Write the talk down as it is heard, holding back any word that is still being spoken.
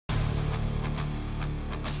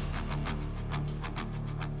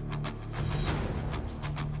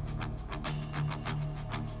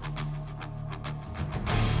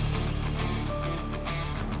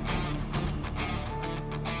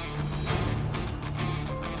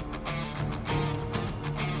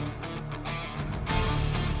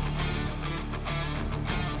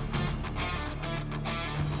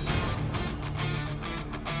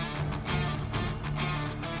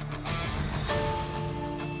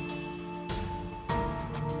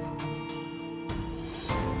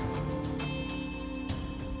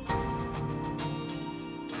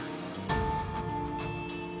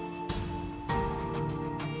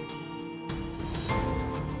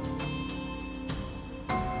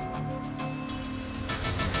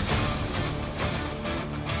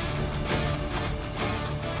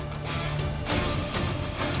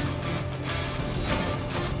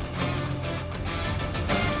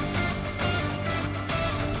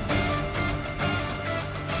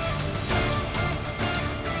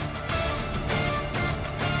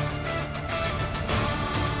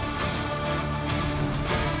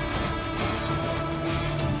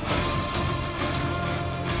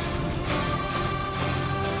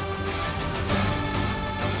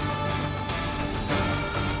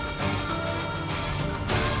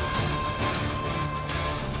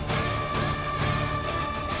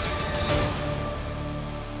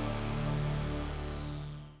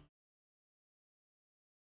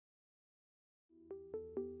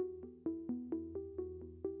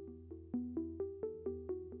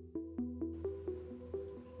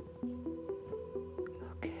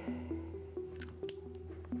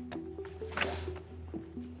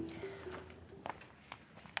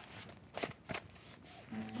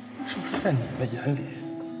在你们眼里，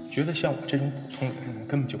觉得像我这种普通人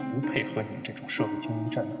根本就不配和你们这种社会精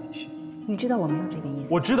英站在一起。你知道我没有这个意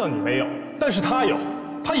思。我知道你没有，但是他有。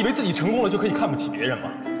他以为自己成功了就可以看不起别人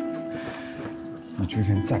吗？你之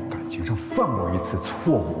前在感情上犯过一次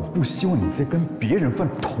错误，我不希望你再跟别人犯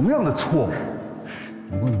同样的错误。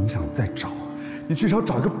如果你想再找，你至少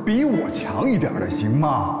找一个比我强一点的，行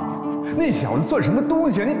吗？那小子算什么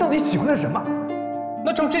东西？你到底喜欢他什么？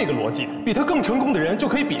那照这个逻辑，比他更成功的人就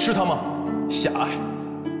可以鄙视他吗？狭隘。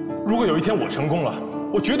如果有一天我成功了，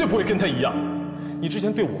我绝对不会跟他一样。你之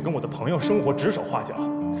前对我跟我的朋友生活指手画脚，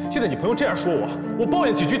现在你朋友这样说我抱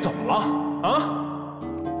怨几句怎么了？啊？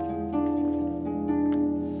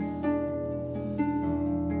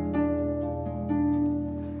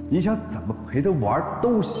你想怎么陪他玩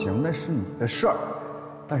都行，那是你的事儿，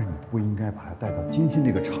但是你不应该把他带到今天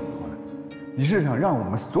这个场合来。你是想让我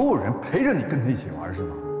们所有人陪着你跟他一起玩是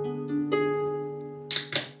吗？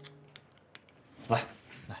来。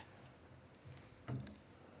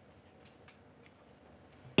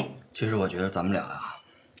其实我觉得咱们俩呀，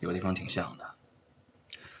有个地方挺像的，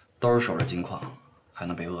都是守着金矿，还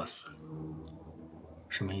能被饿死。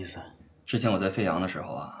什么意思？之前我在飞扬的时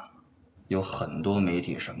候啊。有很多媒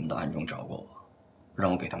体什么的暗中找过我，让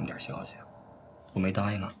我给他们点消息，我没答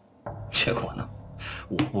应啊。结果呢，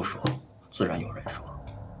我不说，自然有人说，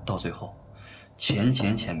到最后，钱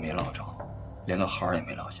没捞着，连个孩儿也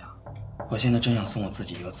没落下。我现在真想送我自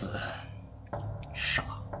己一个字：傻。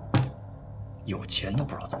有钱都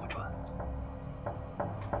不知道怎么赚。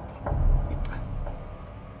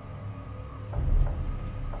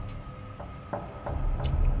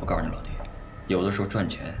我告诉你老弟，有的时候赚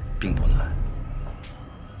钱并不难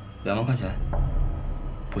，2万块钱，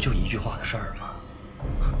不就一句话的事儿吗？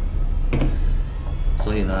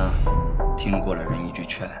所以呢，听过来人一句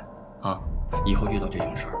劝，啊，以后遇到这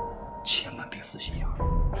种事儿，千万别死心眼儿。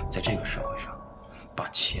在这个社会上，把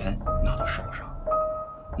钱拿到手上，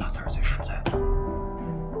那才是最实在的。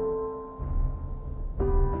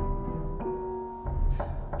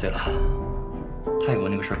对了，泰国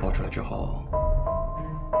那个事儿爆出来之后，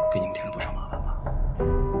给你们添了不少麻烦吧？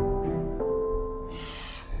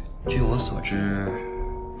据我所知，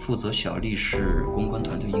负责小丽市公关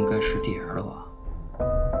团队应该是 DL 了吧？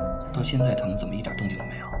到现在他们怎么一点动静都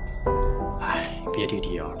没有？哎，别提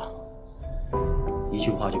DL 了，一句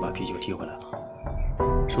话就把啤酒踢回来了，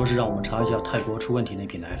说是让我们查一下泰国出问题那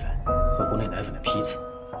批奶粉和国内奶粉的批次，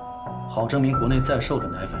好证明国内在售的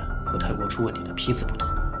奶粉和泰国出问题的批次不同。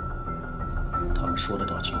他们说的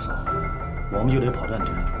倒轻松，我们就得跑断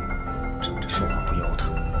腿，真是说话不腰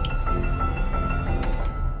疼。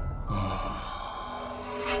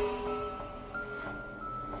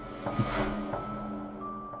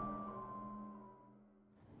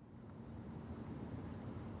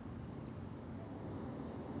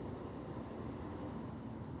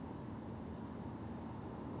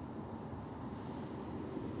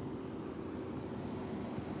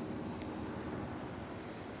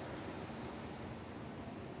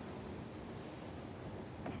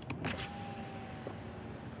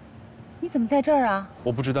你怎么在这儿啊？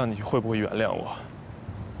我不知道你会不会原谅我，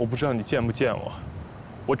我不知道你见不见我，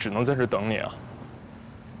我只能在这等你啊。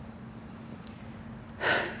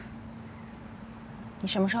你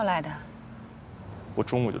什么时候来的？我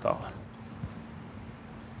中午就到了。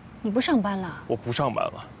你不上班了？我不上班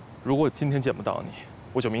了。如果我今天见不到你，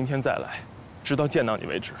我就明天再来，直到见到你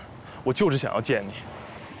为止。我就是想要见你。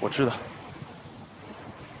我知道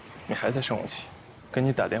你还在生我气，给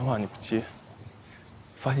你打电话你不接。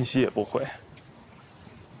发信息也不回，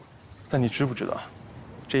但你知不知道，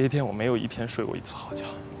这些天我没有一天睡过一次好觉。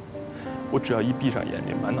我只要一闭上眼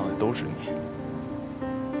睛，满脑袋都是你。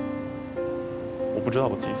我不知道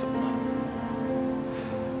我自己怎么了，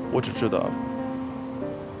我只知道，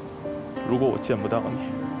如果我见不到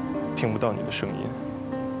你，听不到你的声音，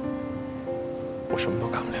我什么都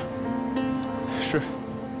干不了。是。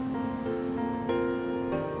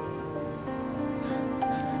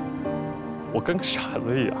我跟个傻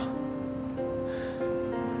子一样，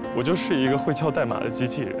我就是一个会敲代码的机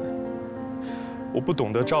器人。我不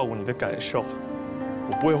懂得照顾你的感受，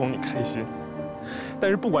我不会哄你开心。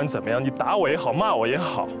但是不管怎么样，你打我也好，骂我也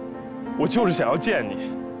好，我就是想要见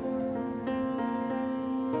你。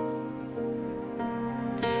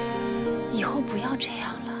以后不要这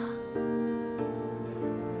样了。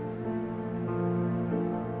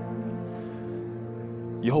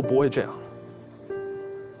以后不会这样了。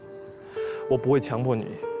我不会强迫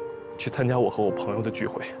你去参加我和我朋友的聚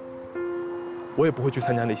会，我也不会去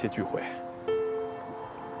参加那些聚会。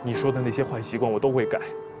你说的那些坏习惯我都会改，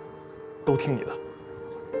都听你的。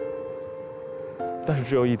但是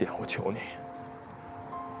只有一点，我求你，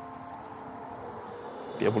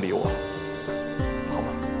别不理我，好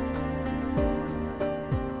吗？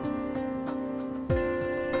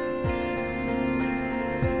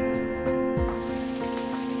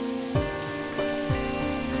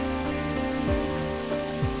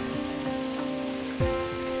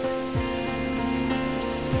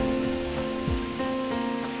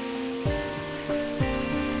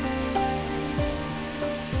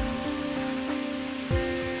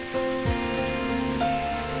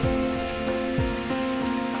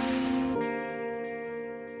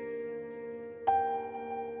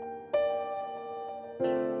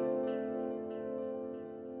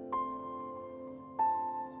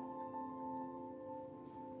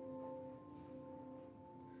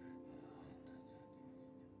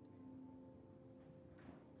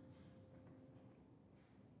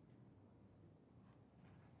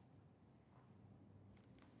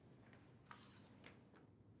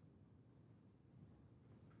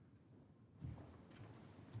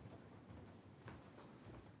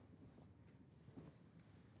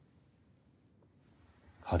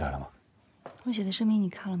好点了吗？我写的声明你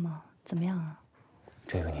看了吗？怎么样啊？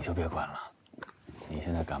这个你就别管了。你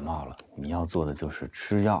现在感冒了，你要做的就是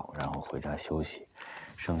吃药，然后回家休息，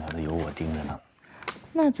剩下的有我盯着呢。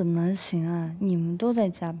那怎么能行啊？你们都在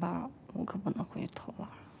加班，我可不能回去偷懒。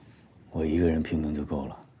我一个人拼命就够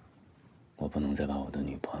了，我不能再把我的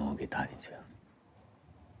女朋友给搭进去。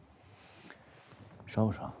烧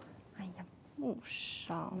不烧？哎呀，不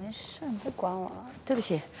烧，没事，你别管我了。对不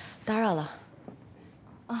起，打扰了。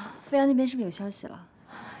啊，飞扬那边是不是有消息了？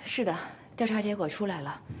是的，调查结果出来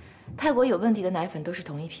了，泰国有问题的奶粉都是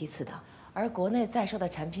同一批次的，而国内在售的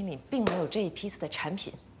产品里并没有这一批次的产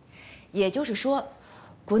品，也就是说，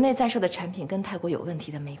国内在售的产品跟泰国有问题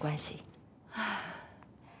的没关系。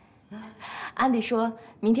安迪说，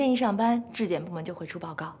明天一上班，质检部门就会出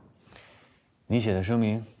报告。你写的声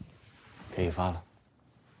明可以发了。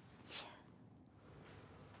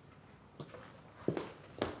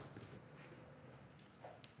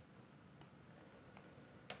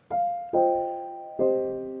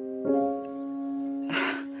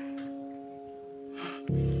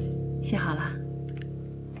洗好了。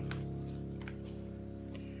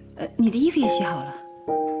你的衣服也洗好了，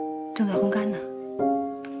正在烘干呢。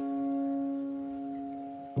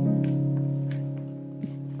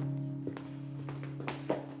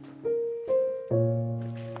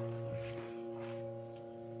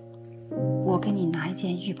我给你拿一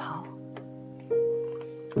件浴袍。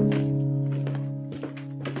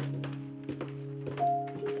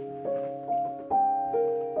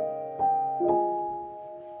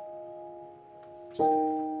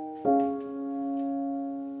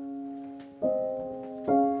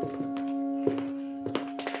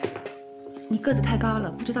你个子太高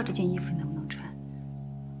了，不知道这件衣服能不能穿。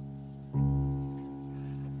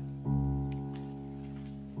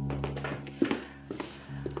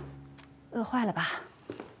饿坏了吧？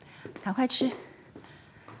赶快吃。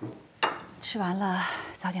吃完了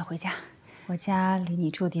早点回家，我家离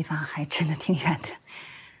你住的地方还真的挺远的。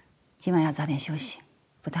今晚要早点休息，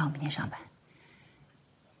不耽误明天上班。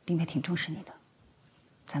林北挺重视你的，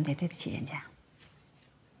咱们得对得起人家。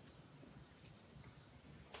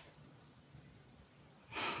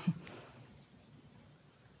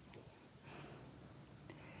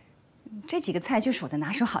这几个菜就是我的拿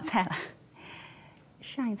手好菜了。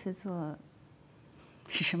上一次做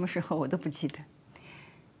是什么时候我都不记得。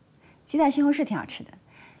鸡蛋西红柿挺好吃的，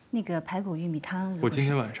那个排骨玉米汤。我今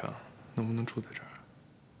天晚上能不能住在这儿？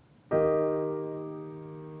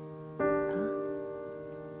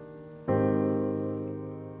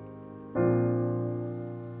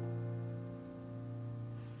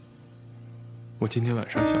我今天晚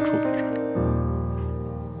上想住在这儿。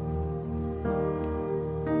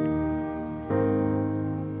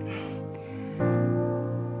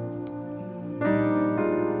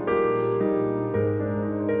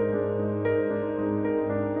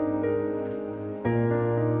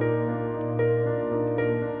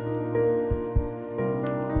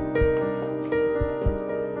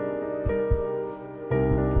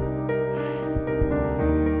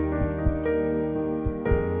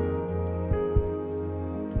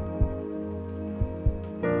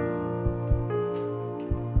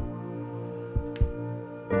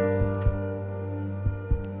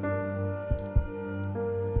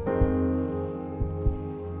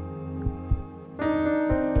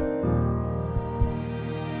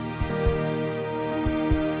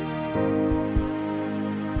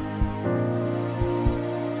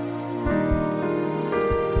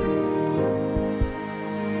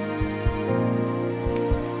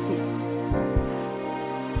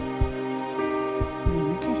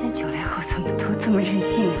这些90后怎么都这么任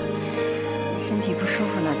性啊？人体不舒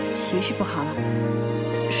服了，情绪不好了，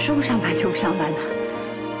说不上班就不上班的，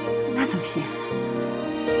那怎么行？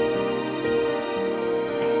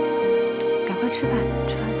赶快吃饭，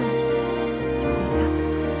吃完饭就回家。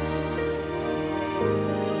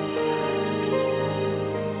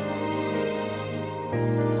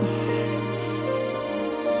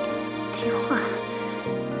听话，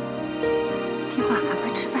听话，赶快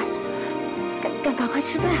吃饭，赶快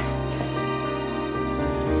吃饭。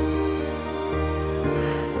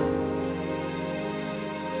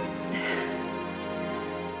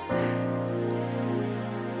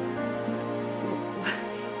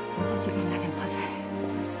 去给你拿点泡菜。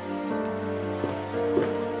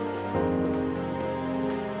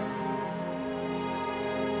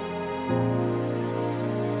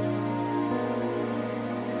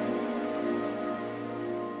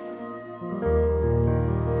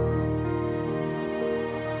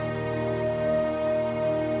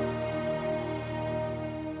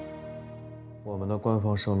我们的官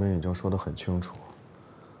方声明已经说得很清楚，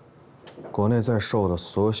国内在售的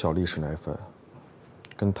所有小粒式奶粉。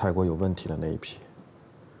 跟泰国有问题的那一批，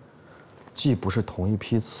既不是同一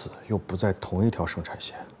批次，又不在同一条生产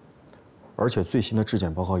线，而且最新的质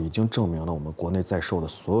检报告已经证明了我们国内在售的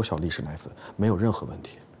所有小粒式奶粉没有任何问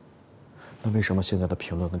题。那为什么现在的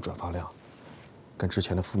评论跟转发量，跟之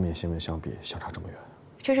前的负面新闻相比相差这么远？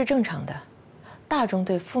这是正常的，大众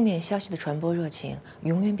对负面消息的传播热情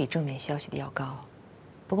永远比正面消息的要高。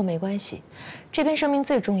不过没关系，这篇声明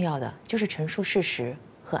最重要的就是陈述事实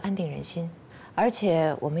和安定人心。 而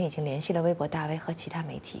且我们已经联系了微博大 V 和其他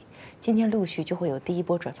媒体，今天陆续就会有第一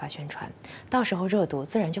波转发宣传，到时候热度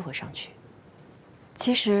自然就会上去。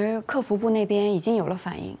其实客服部那边已经有了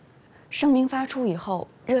反应，声明发出以后，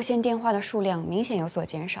热线电话的数量明显有所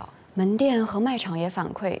减少，门店和卖场也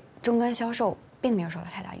反馈，终端销售并没有受到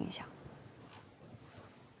太大影响。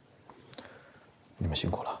你们辛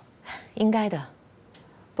苦了。应该的，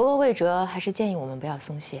不过魏哲还是建议我们不要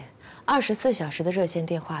松懈。 24小时的热线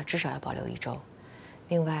电话至少要保留1周，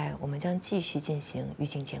另外我们将继续进行预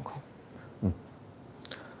警监控。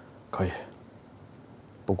可以。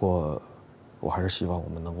不过，我还是希望我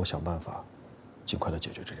们能够想办法，尽快的解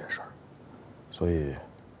决这件事儿。所以，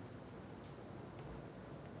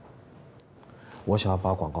我想要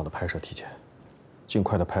把广告的拍摄提前，尽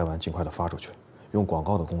快的拍完，尽快的发出去，用广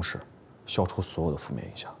告的公式，消除所有的负面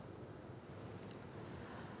影响。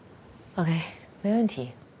OK， 没问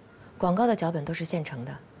题。 广告的脚本都是现成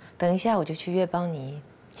的，等一下我就去约帮你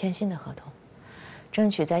签新的合同，争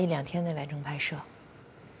取在1、2天内完成拍摄。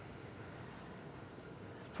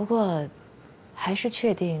不过，还是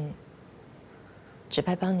确定只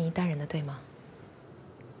拍邦尼单人的，对吗？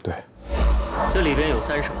对。这里边有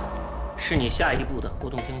30万，是你下一步的活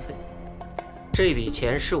动经费。这笔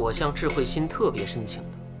钱是我向智慧新特别申请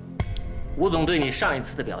的。吴总对你上一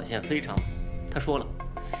次的表现非常满，他说了，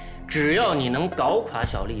只要你能搞垮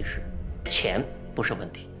小力士。 钱不是问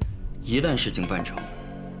题，一旦事情办成，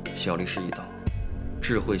小力士一倒，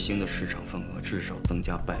智慧星的市场份额至少增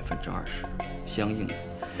加20%，相应的，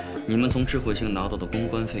你们从智慧星拿到的公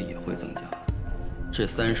关费也会增加。这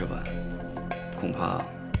30万，恐怕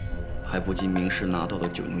还不及明世拿到的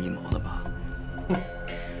9牛1毛呢吧？哼，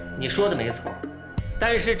你说的没错，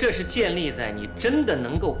但是这是建立在你真的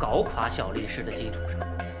能够搞垮小力士的基础上。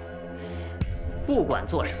不管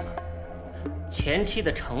做什么。 前期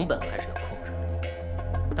的成本还是要控制。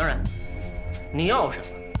当然，你要什么，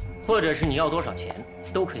或者是你要多少钱，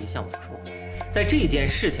都可以向我说。在这件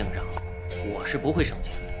事情上，我是不会省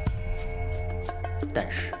钱的。但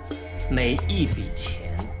是，每一笔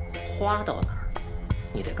钱花到哪儿，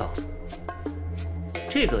你得告诉我。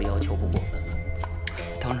这个要求不过分吧？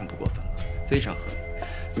当然不过分了，非常合理。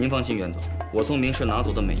您放心，袁总，我从明世拿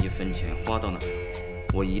走的每1分钱花到哪儿，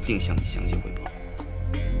我一定向你详细汇报。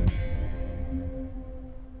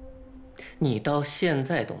 你到现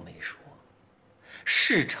在都没说，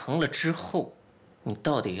事成了之后，你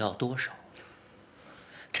到底要多少？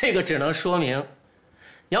这个只能说明，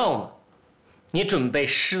要么你准备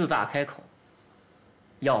狮子大开口，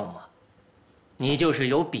要么你就是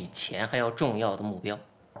有比钱还要重要的目标。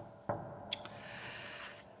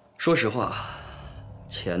说实话，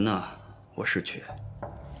钱呢，我是缺，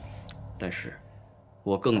但是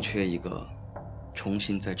我更缺一个重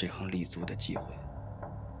新在这行立足的机会。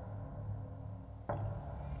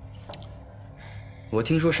 我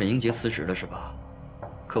听说沈英杰辞职了，是吧？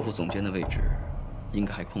客户总监的位置应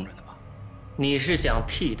该还空着呢吧？你是想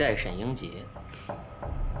替代沈英杰？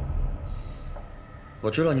我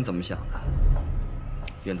知道你怎么想的，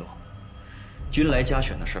袁总。军来加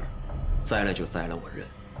选的事儿，栽了就栽了，我认。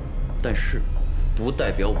但是，不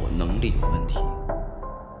代表我能力有问题。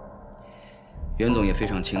袁总也非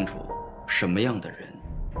常清楚，什么样的人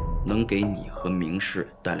能给你和明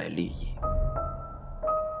世带来利益。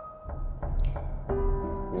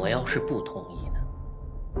我要是不同意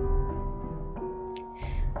呢？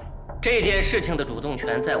这件事情的主动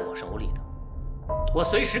权在我手里头，我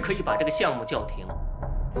随时可以把这个项目叫停，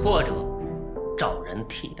或者找人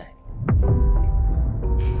替代。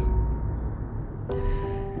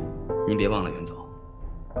您别忘了，袁总，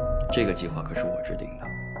这个计划可是我制定的，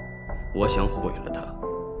我想毁了它，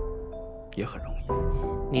也很容易。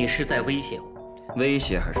你是在威胁我？威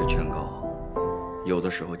胁还是劝告，有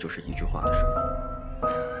的时候就是一句话的事儿。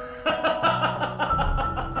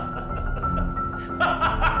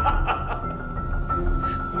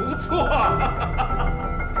不错，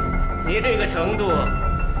你这个程度，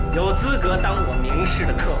有资格当我明世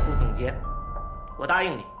的客户总监。我答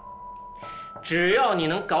应你，只要你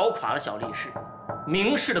能搞垮了小力士，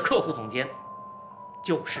明世的客户总监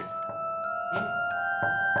就是你的。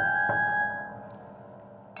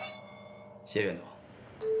谢谢袁总。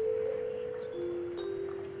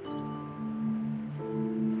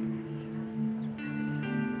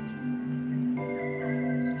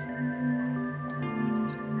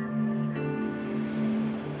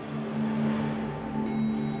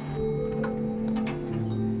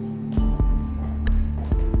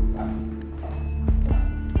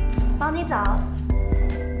帮你早。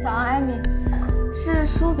早安，艾米，是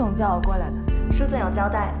舒总叫我过来的。舒总有交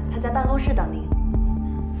代，他在办公室等您。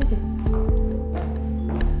谢谢。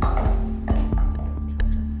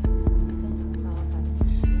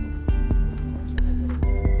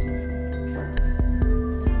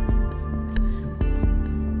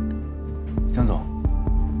江总，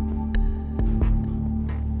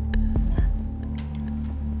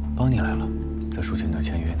帮你来了，在抒情那儿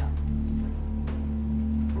签约呢。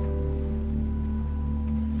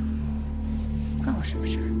关我什么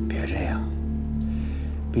事儿？别这样，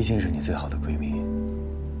毕竟是你最好的闺蜜，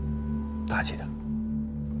大气点。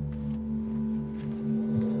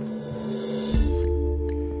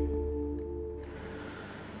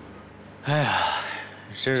哎呀，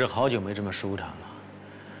真是好久没这么舒坦了。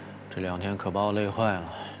这2天可把我累坏了。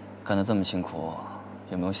干得这么辛苦，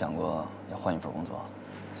有没有想过要换一份工作？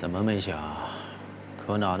怎么没想？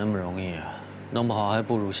可哪那么容易啊？弄不好还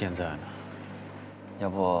不如现在呢。要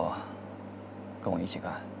不跟我一起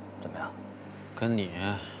干，怎么样？跟你？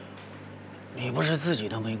你不是自己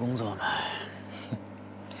都没工作吗？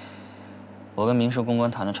我跟明世公关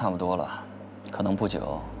谈的差不多了，可能不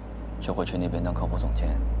久就会去那边当客户总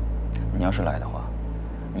监。你要是来的话，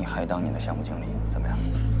你还当你的项目经理，怎么样？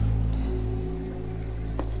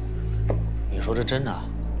你说这真的？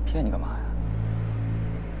骗你干嘛呀？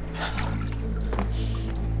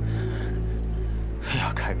哎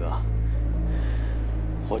呀，凯哥，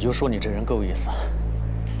我就说你这人够意思，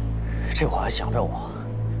这会儿还想着我。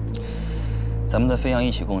咱们在飞扬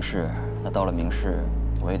一起共事，那到了明世，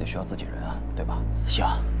我也得需要自己人啊，对吧？行，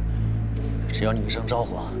只要你一声招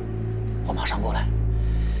呼，我马上过来。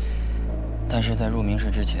但是在入明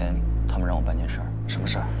世之前，他们让我办件事儿。什么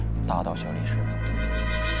事儿？打倒小力士。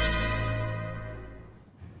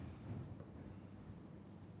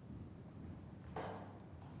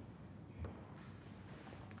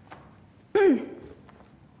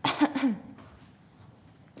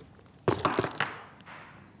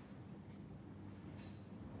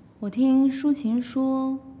我听舒琴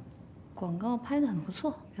说，广告拍得很不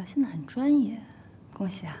错，表现得很专业，恭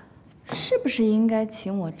喜啊！是不是应该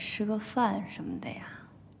请我吃个饭什么的呀？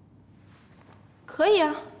可以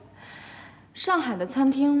啊，上海的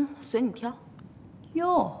餐厅随你挑。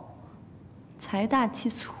哟，财大气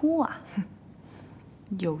粗啊！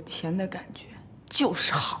有钱的感觉就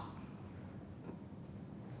是好。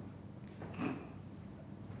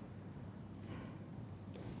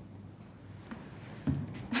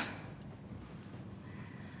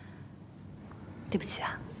对不起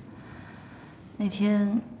啊，那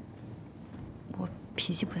天我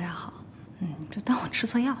脾气不太好，就当我吃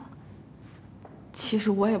错药了。其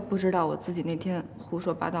实我也不知道我自己那天胡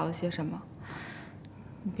说八道了些什么，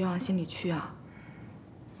你别往心里去啊。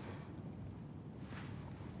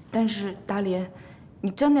但是达林，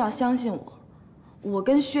你真的要相信我，我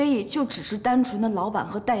跟薛毅就只是单纯的老板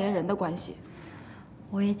和代言人的关系。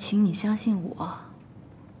我也请你相信我，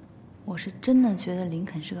我是真的觉得林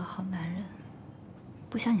肯是个好男人。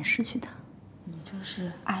不想你失去他，你这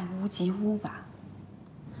是爱屋及乌吧？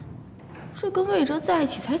这跟魏哲在一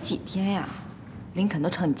起才几天呀，林肯都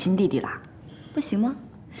成你亲弟弟啦，不行吗？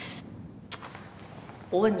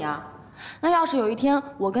我问你啊，那要是有一天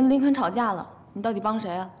我跟林肯吵架了，你到底帮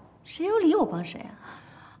谁啊？谁有理我帮谁啊？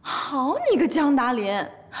好你个江达琳，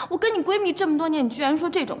我跟你闺蜜这么多年，你居然说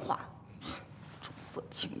这种话！色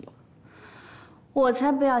情友。我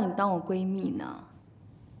才不要你当我闺蜜呢。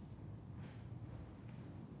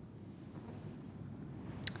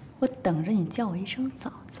我等着你叫我一声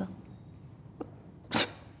嫂子。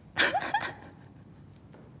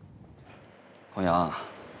黄洋，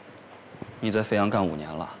你在飞扬干5年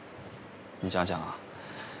了，你想想啊，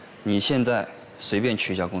你现在随便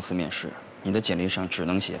去一家公司面试，你的简历上只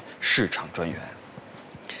能写市场专员，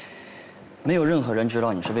没有任何人知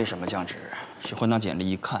道你是为什么降职。是换张简历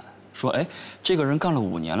一看，说，哎，这个人干了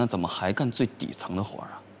5年了，怎么还干最底层的活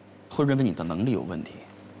啊？会认为你的能力有问题。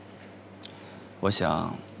我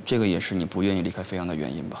想，这个也是你不愿意离开飞扬的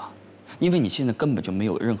原因吧？因为你现在根本就没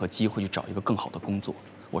有任何机会去找一个更好的工作。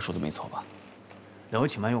我说的没错吧？两位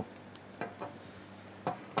请慢用。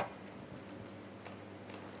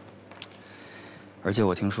而且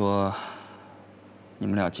我听说，你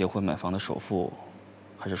们俩结婚买房的首付，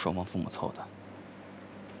还是双方父母凑的。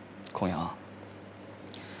孔阳，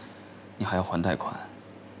你还要还贷款，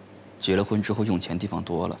结了婚之后用钱地方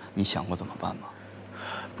多了，你想过怎么办吗？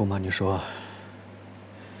不瞒你说，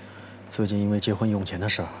最近因为结婚用钱的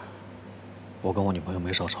事儿，我跟我女朋友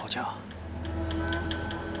没少吵架。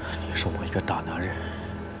你说我一个大男人，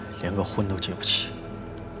连个婚都结不起。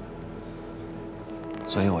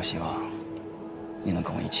所以我希望你能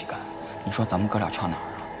跟我一起干。你说咱们哥俩差哪儿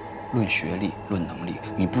啊？论学历，论能力，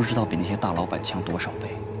你不知道比那些大老板强多少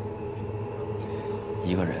倍。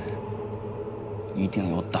一个人一定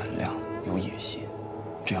有胆量，有野心，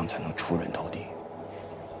这样才能出人头地。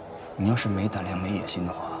你要是没胆量、没野心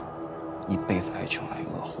的话，一辈子挨穷挨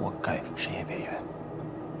饿，活该，谁也别怨。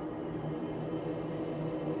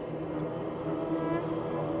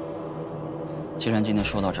既然今天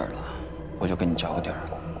说到这儿了，我就跟你交个底儿。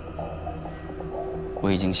我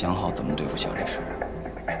已经想好怎么对付小律师，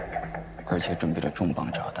而且准备了重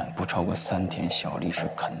磅炸弹，不超过3天，小律师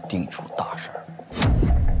肯定出大事儿。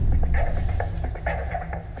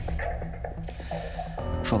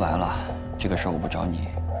说白了，这个事儿我不找你，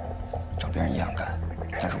找别人一样干。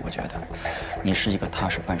但是我觉得，你是一个踏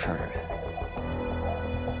实办事儿的人。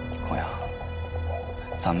孔阳，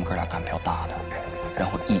咱们哥俩干票大的，然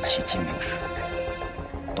后一起进明室，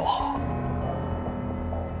多好。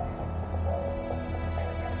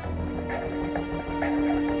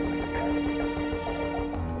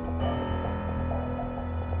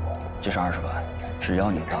这是20万，只要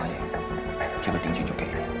你答应，这个定金就给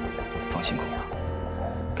你。放心，孔阳，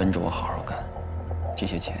跟着我好好干，这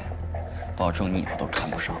些钱，保证你以后都看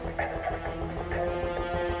不上。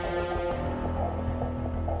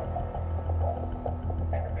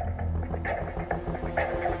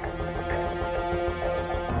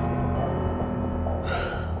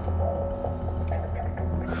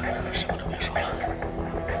什么都别说了，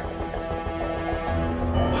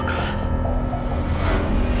我干。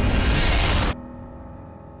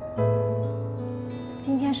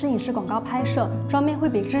今天摄影师广告拍摄，妆面会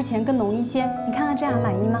比之前更浓一些，你看看这样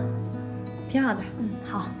满意吗？挺好的。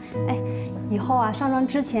好。哎，以后啊，上妆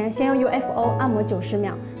之前先用 UFO 按摩90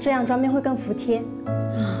秒，这样妆面会更服帖。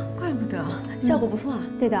啊，怪不得，效果不错啊。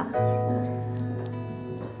对的。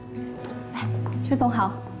来，薛总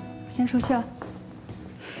好，先出去了。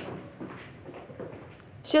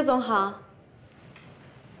薛总好。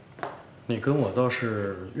你跟我倒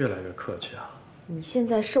是越来越客气啊。你现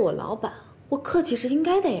在是我老板，我客气是应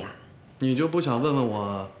该的呀。你就不想问问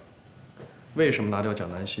我，为什么拿掉蒋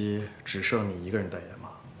南希，只剩你一个人代言吗？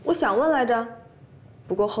我想问来着，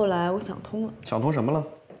不过后来我想通了。想通什么了？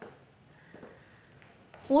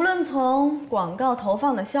无论从广告投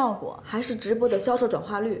放的效果，还是直播的销售转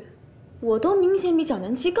化率，我都明显比蒋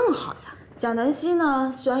南希更好呀。蒋南希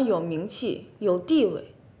呢，虽然有名气、有地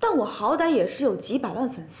位，但我好歹也是有几百万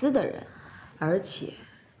粉丝的人，而且，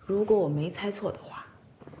如果我没猜错的话，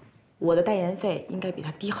我的代言费应该比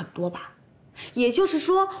他低很多吧？也就是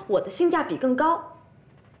说，我的性价比更高。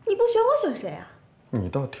你不选我选谁啊？你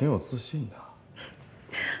倒挺有自信的。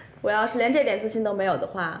我要是连这点自信都没有的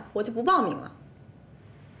话，我就不报名了。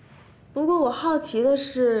不过我好奇的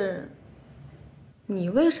是，你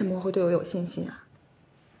为什么会对我有信心啊？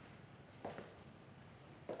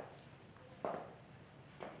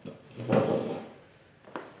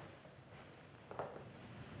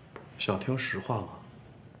想听实话吗？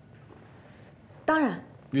当然。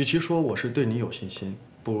与其说我是对你有信心，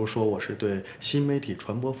不如说我是对新媒体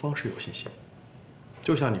传播方式有信心。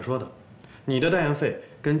就像你说的，你的代言费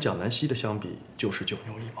跟蒋南希的相比就是9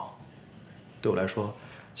牛1毛。对我来说，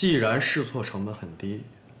既然试错成本很低，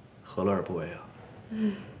何乐而不为啊？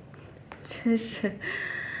真是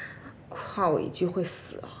夸我一句会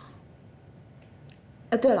死啊！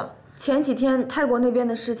哎，对了，前几天泰国那边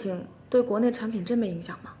的事情对国内产品真没影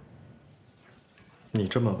响吗？你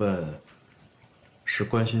这么问，是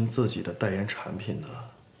关心自己的代言产品呢，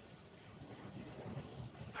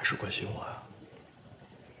还是关心我呀？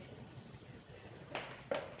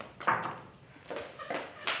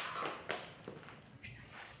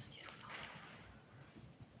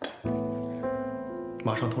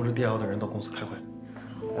马上通知 DL 的人到公司开会。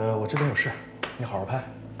我这边有事，你好好拍。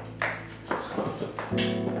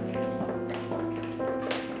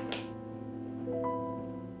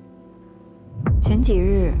前几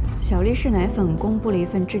日，小力士奶粉公布了一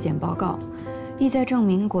份质检报告，意在证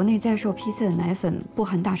明国内在售批次的奶粉不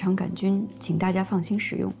含大肠杆菌，请大家放心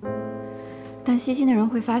食用。但细心的人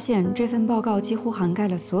会发现，这份报告几乎涵盖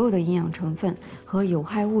了所有的营养成分和有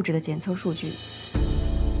害物质的检测数据，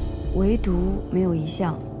唯独没有一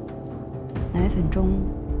项奶粉中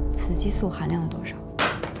雌激素含量有多少。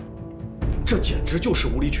这简直就是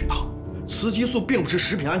无理取闹！雌激素并不是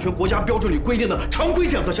食品安全国家标准里规定的常规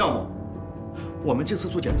检测项目。我们这次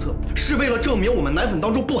做检测是为了证明我们奶粉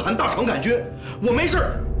当中不含大肠杆菌。我没事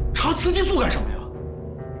查雌激素干什么呀？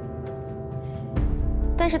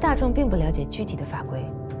但是大众并不了解具体的法规。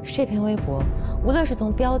这篇微博，无论是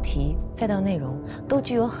从标题再到内容，都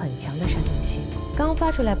具有很强的煽动性。刚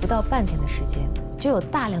发出来不到半天的时间，就有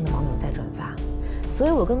大量的网友在转发。所以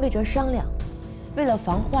我跟魏哲商量，为了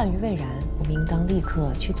防患于未然，我们应当立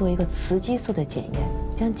刻去做一个雌激素的检验，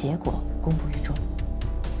将结果公布于众。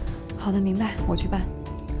好的，明白，我去办。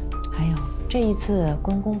还有，这一次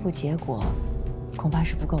光公布结果，恐怕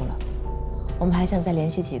是不够了。我们还想再联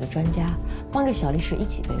系几个专家，帮着小力士一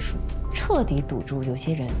起背书，彻底堵住有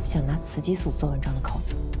些人想拿雌激素做文章的口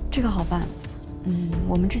子。这个好办。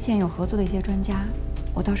我们之前有合作的一些专家，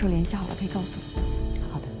我到时候联系好了可以告诉你。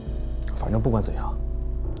好的。反正不管怎样，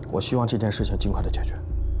我希望这件事情尽快的解决。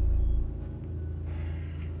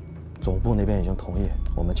总部那边已经同意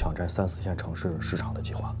我们抢占3、4线城市市场的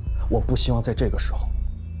计划，我不希望在这个时候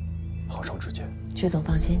横生枝节。徐总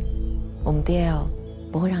放心，我们 DL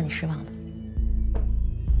不会让你失望的。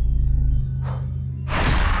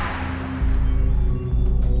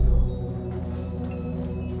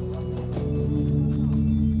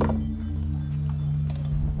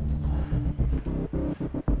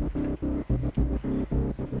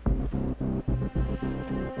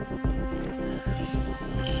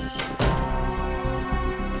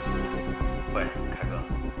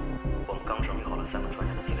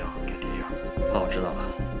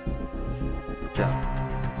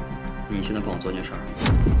做件事儿。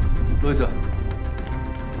罗伊斯，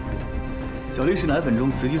小力士奶粉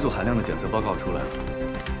中雌激素含量的检测报告出来了，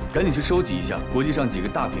赶紧去收集一下国际上几个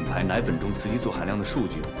大品牌奶粉中雌激素含量的数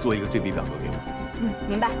据，做一个对比表格给我。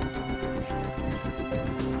明白。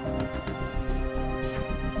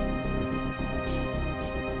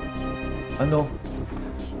安东，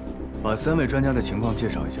把3位专家的情况介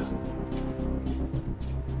绍一下。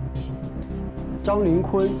张林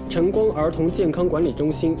坤，晨光儿童健康管理中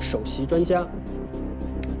心首席专家；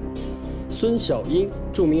孙小英，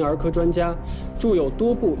著名儿科专家，著有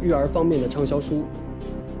多部育儿方面的畅销书；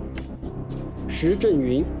石振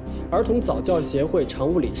云，儿童早教协会常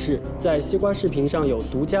务理事，在西瓜视频上有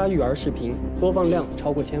独家育儿视频，播放量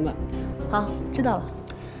超过1000万。好，知道了。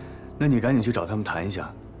那你赶紧去找他们谈一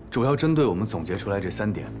下，主要针对我们总结出来这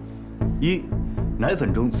3点：一，奶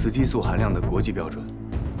粉中雌激素含量的国际标准；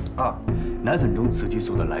二，奶粉中雌激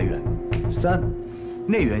素的来源；三，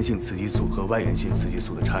内源性雌激素和外源性雌激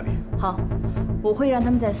素的差别。好，我会让他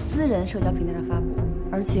们在私人社交平台上发布，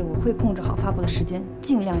而且我会控制好发布的时间，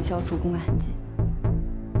尽量消除公开痕迹。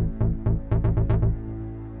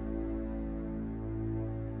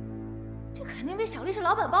这肯定被小丽是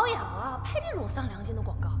老板包养了，拍这种丧良心的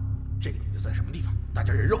广告。这个女的在什么地方？大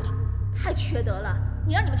家人肉她。太缺德了！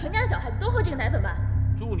你让你们全家的小孩子都喝这个奶粉吧？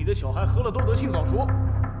祝你的小孩喝了都得性早熟。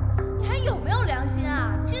你还有没有良心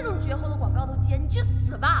啊？这种绝后的广告都接，你去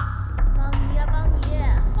死吧！邦尼呀邦尼，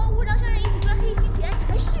帮无良商人一起赚黑心钱，你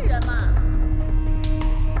还是人吗？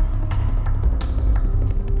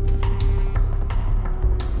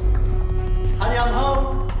韩阳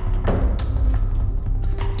汤。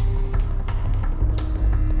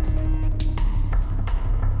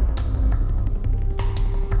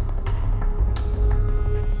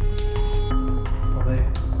宝贝，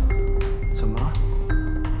怎么了？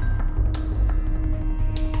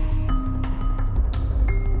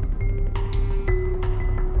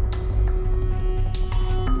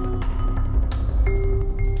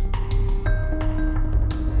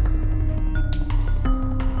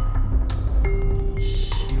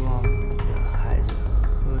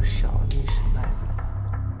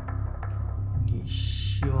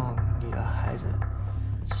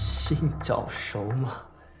性早熟嘛？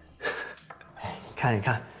哎，你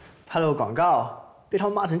看，拍了个广告，被他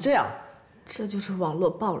们骂成这样。这就是网络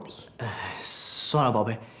暴力。算了，宝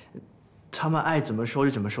贝，他们爱怎么说就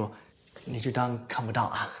怎么说，你就当看不到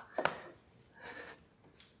啊。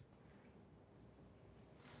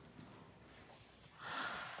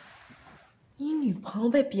你女朋友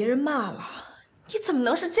被别人骂了，你怎么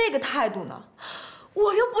能是这个态度呢？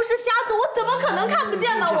我又不是瞎子，我怎么可能看不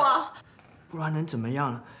见呢？我不然能怎么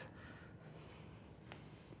样呢？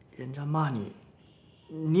人家骂你，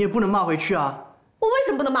你也不能骂回去啊。我为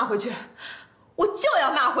什么不能骂回去？我就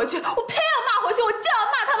要骂回去，我偏要骂回去，我就要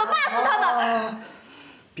骂他们，骂死他们！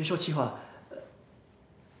别说气话了。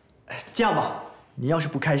这样吧，你要是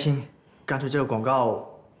不开心，干脆这个广告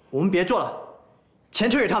我们别做了，钱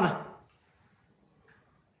退给他们。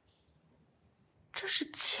这是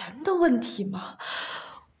钱的问题吗？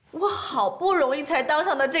我好不容易才当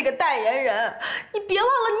上的这个代言人，你别忘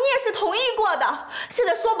了，你也是同意过的。现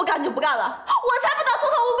在说不干就不干了，我才不当缩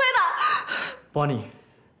头乌龟呢。Bonnie，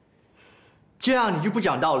 这样你就不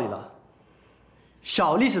讲道理了。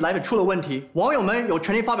小历史奶粉出了问题，网友们有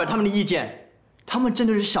权利发表他们的意见，他们针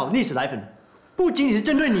对的是小历史奶粉，不仅仅是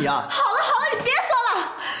针对你啊。好了好了，你别说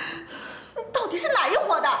了，你到底是哪一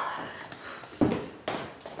伙的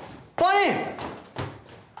 ？Bonnie。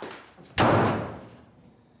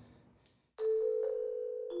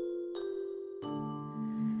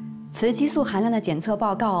雌激素含量的检测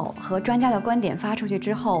报告和专家的观点发出去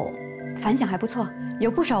之后，反响还不错，有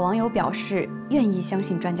不少网友表示愿意相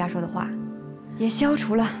信专家说的话，也消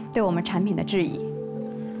除了对我们产品的质疑。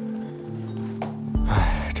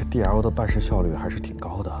哎，这 DL 的办事效率还是挺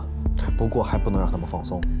高的，不过还不能让他们放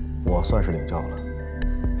松，我算是领教了。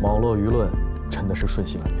网络舆论真的是瞬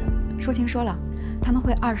息万变。舒晴说了，他们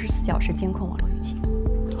会24小时监控网络舆情。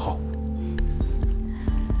好。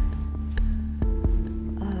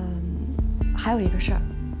还有一个事儿，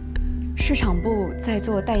市场部在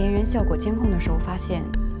做代言人效果监控的时候，发现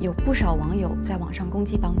有不少网友在网上攻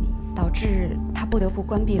击邦尼，导致他不得不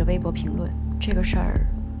关闭了微博评论。这个事儿，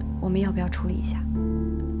我们要不要处理一下？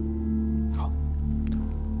好，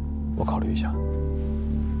我考虑一下。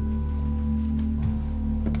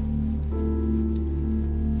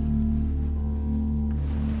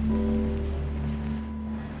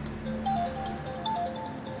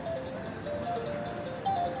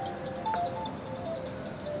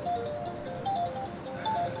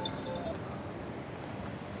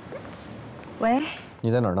喂，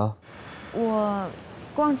你在哪儿呢？我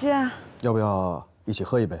逛街啊。要不要一起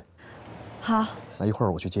喝一杯？好。那一会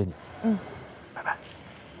儿我去接你。嗯，拜拜。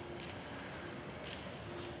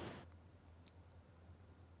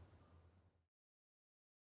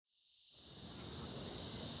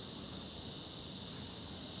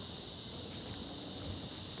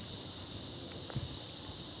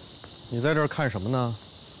你在这儿看什么呢？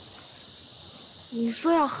你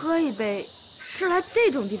说要喝一杯，是来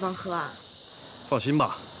这种地方喝啊？放心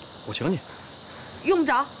吧，我请你。用不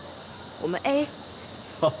着，我们 AA。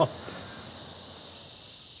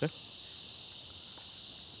行。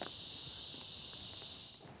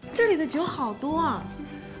这里的酒好多啊！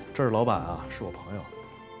这儿老板啊，是我朋友，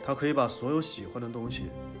他可以把所有喜欢的东西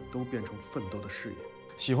都变成奋斗的事业。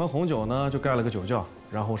喜欢红酒呢，就盖了个酒窖，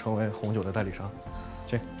然后成为红酒的代理商。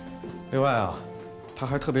请。另外啊，他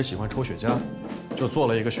还特别喜欢抽雪茄，就做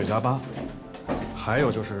了一个雪茄吧。还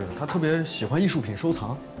有就是他特别喜欢艺术品收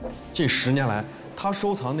藏，近10年来，他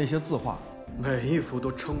收藏那些字画，每一幅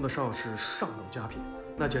都称得上是上等佳品，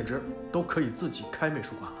那简直都可以自己开美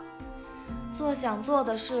术馆了。做想做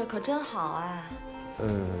的事可真好啊！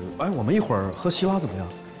哎，我们一会儿喝西瓜怎么样？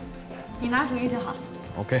你拿主意就好。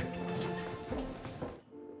OK。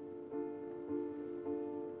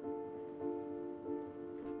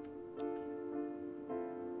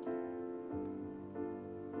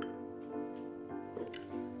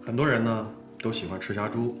很多人呢都喜欢赤霞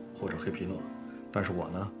珠或者黑皮诺，但是我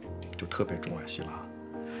呢就特别钟爱希拉，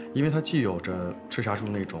因为它既有着赤霞珠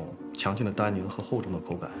那种强劲的单宁和厚重的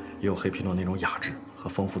口感，也有黑皮诺那种雅致和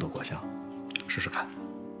丰富的果香。试试看。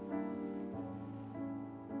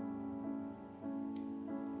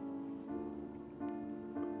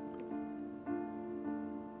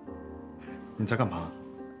你在干嘛？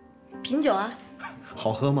品酒啊。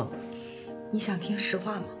好喝吗？你想听实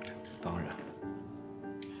话吗？当然。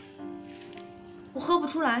我喝不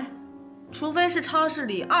出来，除非是超市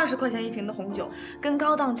里20块钱一瓶的红酒，跟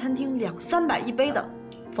高档餐厅200、300一杯的，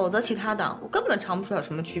否则其他的我根本尝不出来有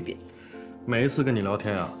什么区别。每一次跟你聊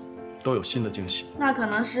天啊，都有新的惊喜。那可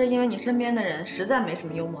能是因为你身边的人实在没什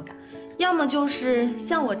么幽默感，要么就是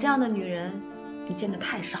像我这样的女人，你见的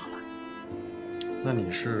太少了。那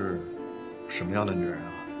你是什么样的女人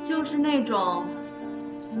啊？就是那种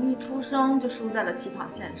从一出生就输在了起跑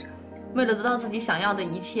线上，为了得到自己想要的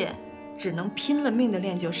一切，只能拼了命的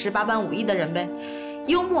练就18般武艺的人呗。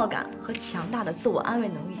幽默感和强大的自我安慰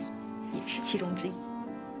能力也是其中之一。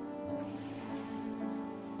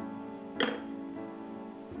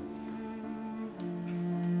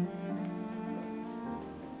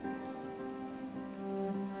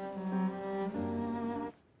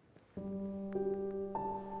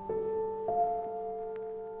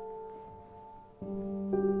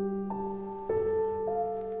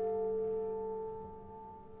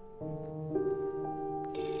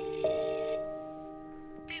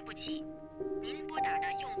对不起，您拨打的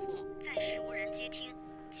用户暂时无人接听，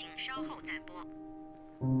请稍后再拨。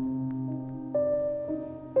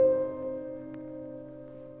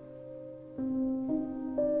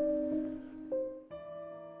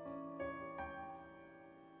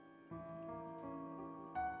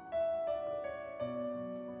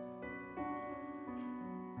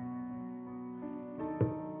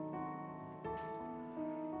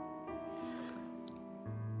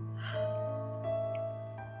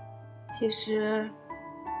其实，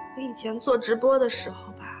我以前做直播的时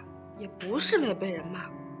候吧，也不是没被人骂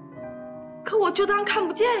过，可我就当看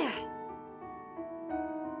不见呀。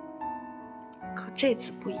可这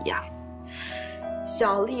次不一样，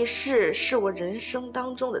小力士是我人生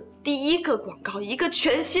当中的第一个广告，一个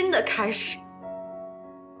全新的开始。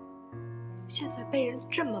现在被人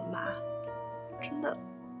这么骂，真的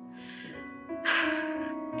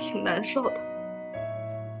挺难受的。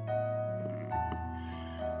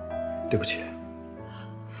对不起，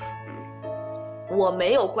我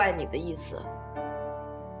没有怪你的意思，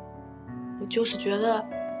我就是觉得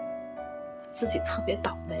自己特别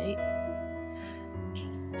倒霉。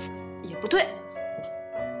也不对，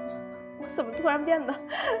我怎么突然变得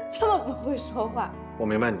这么不会说话？我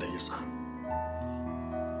明白你的意思。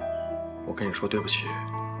我跟你说对不起，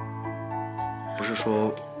不是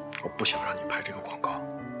说我不想让你拍这个广告，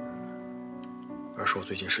而是我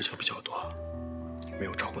最近事情比较多，没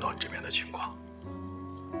有照顾到你这边的情况。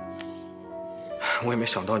我也没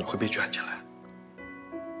想到你会被卷进来，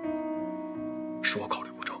是我考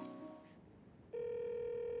虑不周。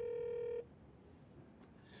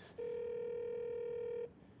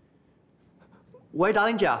喂，达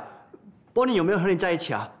琳姐，邦尼有没有和你在一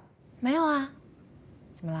起啊？没有啊，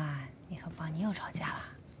怎么啦？你和邦尼又吵架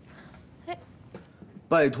了？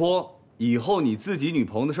拜托，以后你自己女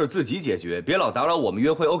朋友的事自己解决，别老打扰我们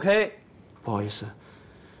约会 ，OK？ 不好意思，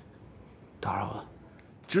打扰了。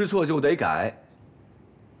知错就得改。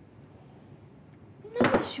那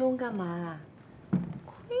么凶干嘛？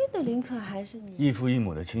亏的林可还是你。异父异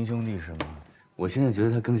母的亲兄弟是吗？我现在觉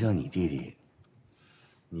得他更像你弟弟。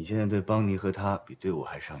你现在对邦尼和他比对我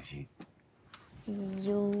还上心。哎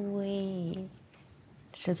呦喂，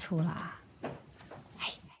吃醋啦！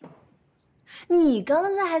你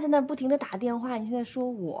刚才还在那儿不停地打电话，你现在说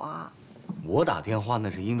我？我打电话那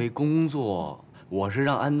是因为工作，我是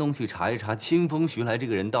让安东去查一查清风徐来这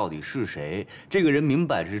个人到底是谁。这个人明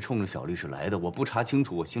摆着是冲着小律师来的，我不查清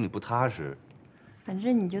楚，我心里不踏实。反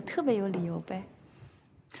正你就特别有理由呗。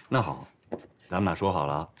那好，咱们俩说好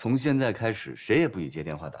了，从现在开始谁也不许接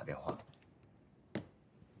电话打电话，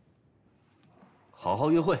好好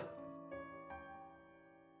约会。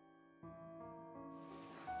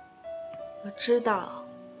我知道，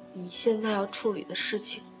你现在要处理的事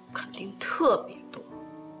情肯定特别多。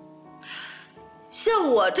像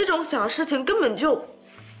我这种小事情根本就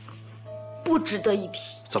不值得一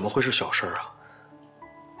提。怎么会是小事儿啊？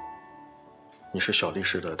你是小律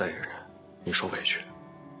师的代言人，你受委屈，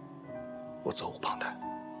我责无旁贷。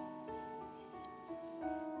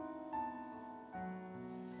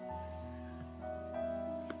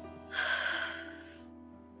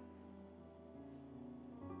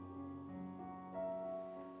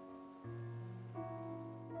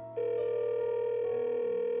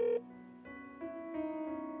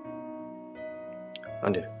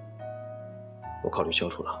安迪，我考虑清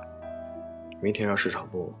楚了，明天让市场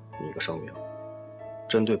部拟个声明，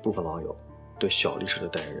针对部分网友对小律师的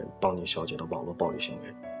代言人邦尼小姐的网络暴力行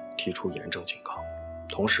为提出严正警告，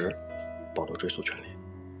同时保留追诉权利。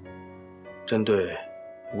针对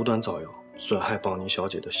无端造谣损害邦尼小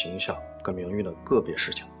姐的形象跟名誉的个别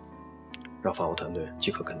事情，让法务团队即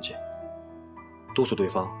刻跟进，督促对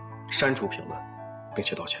方删除评论，并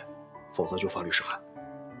且道歉，否则就发律师函。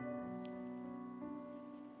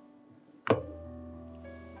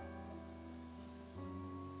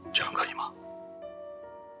这样可以吗？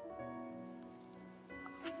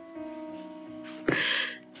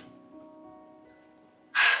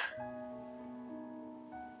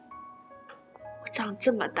我长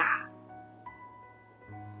这么大，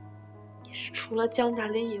也是除了江达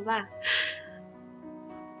琳以外，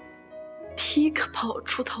个帮我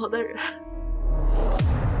出头的人。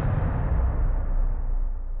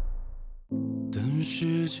等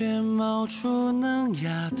时间冒出能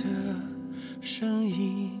哑的声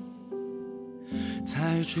音，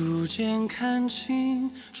才逐渐看清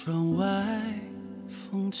窗外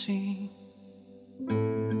风景。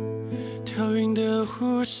调匀的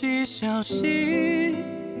呼吸，小心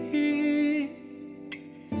翼翼，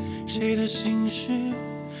谁的心事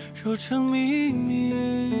揉成秘密。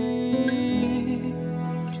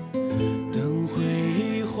等回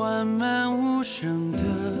忆缓慢无声的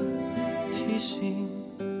提醒，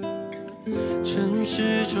城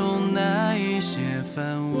市中那一些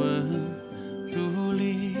繁文如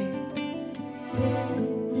里，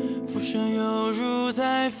浮生犹如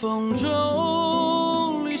在风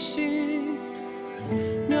中旅行，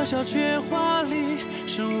渺小却华丽，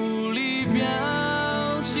生无力表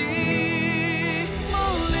情。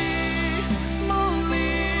梦里，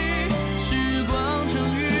时光成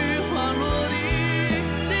雨花落地，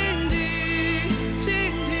静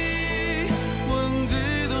听，文字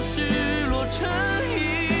都失落成影，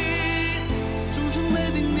终生待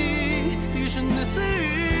定你一生的私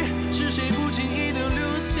语，是谁不经意地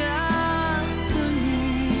留下痕影，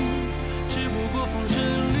只不过风声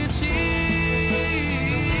掠起。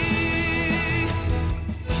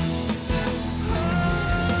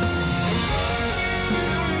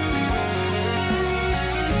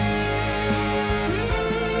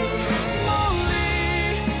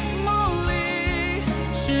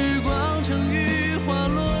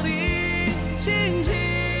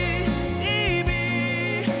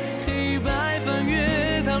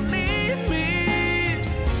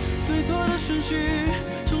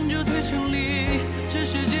终究推成理，这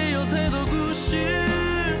世界有太多故事，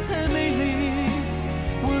太美丽，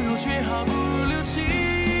温柔却毫不